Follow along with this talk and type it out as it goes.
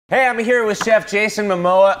Hey, I'm here with Chef Jason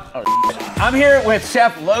Momoa. I'm here with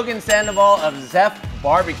Chef Logan Sandoval of Zeph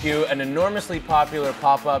Barbecue, an enormously popular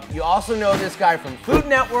pop-up. You also know this guy from Food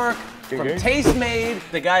Network, from Taste Made.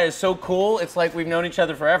 The guy is so cool, it's like we've known each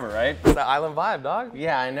other forever, right? It's the island vibe, dog.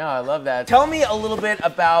 Yeah, I know, I love that. Tell me a little bit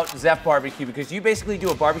about Zeph Barbecue, because you basically do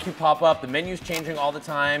a barbecue pop-up. The menu's changing all the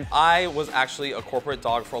time. I was actually a corporate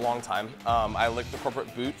dog for a long time. I licked the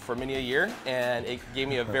corporate boot for many a year, and it gave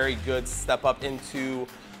me a very good step up into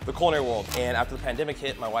the culinary world. And after the pandemic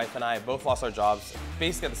hit, my wife and I both lost our jobs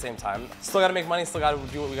basically at the same time. Still gotta make money, still gotta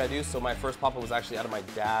do what we gotta do. So my first pop-up was actually out of my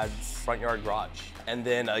dad's front yard garage. And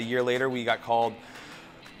then a year later, we got called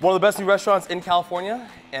one of the best new restaurants in California,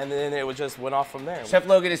 and then it just went off from there. Chef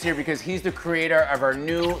Logan is here because he's the creator of our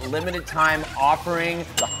new limited time offering,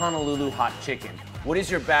 the Honolulu Hot Chicken. What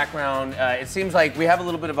is your background? It seems like we have a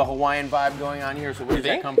little bit of a Hawaiian vibe going on here, so where does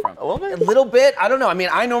that come from? A little bit? A little bit? I don't know. I mean,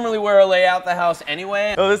 I normally wear a layout the house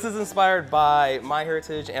anyway. No, this is inspired by my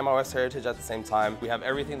heritage and my wife's heritage at the same time. We have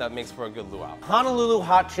everything that makes for a good luau. Honolulu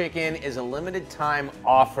Hot Chicken is a limited time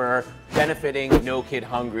offer benefiting No Kid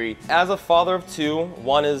Hungry. As a father of two,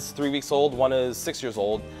 one is 3 weeks old, one is 6 years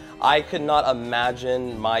old, I could not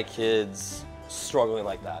imagine my kids struggling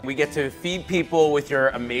like that. We get to feed people with your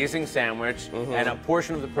amazing sandwich, and a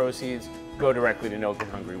portion of the proceeds go directly to No Kid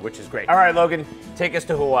Hungry, which is great. All right, Logan, take us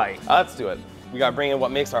to Hawaii. Let's do it. We gotta bring in what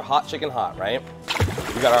makes our hot chicken hot, right?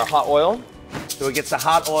 We got our hot oil. So it gets the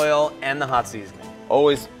hot oil and the hot seasoning.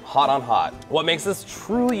 Always hot on hot. What makes this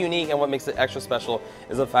truly unique and what makes it extra special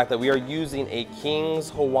is the fact that we are using a King's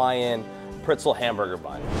Hawaiian pretzel hamburger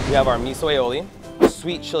bun. We have our miso aioli,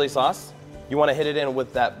 sweet chili sauce. You want to hit it in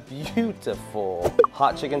with that beautiful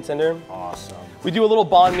hot chicken tender. Awesome. We do a little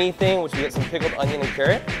banh mi thing, which we get some pickled onion and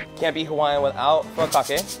carrot. Can't be Hawaiian without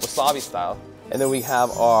furikake, wasabi style. And then we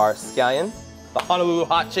have our scallion, the Honolulu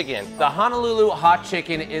hot chicken. The Honolulu hot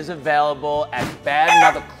chicken is available at Bad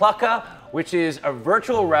Mother Clucka, which is a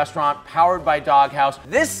virtual restaurant powered by Dog Haus.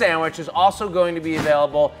 This sandwich is also going to be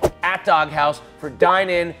available at Dog Haus for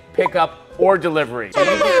dine-in, pickup, or delivery.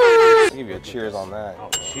 I'll give you a cheers on that. Oh,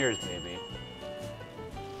 cheers, baby.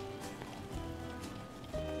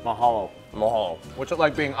 Mahalo. Mahalo. What's it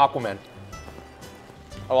like being Aquaman?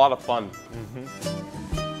 A lot of fun.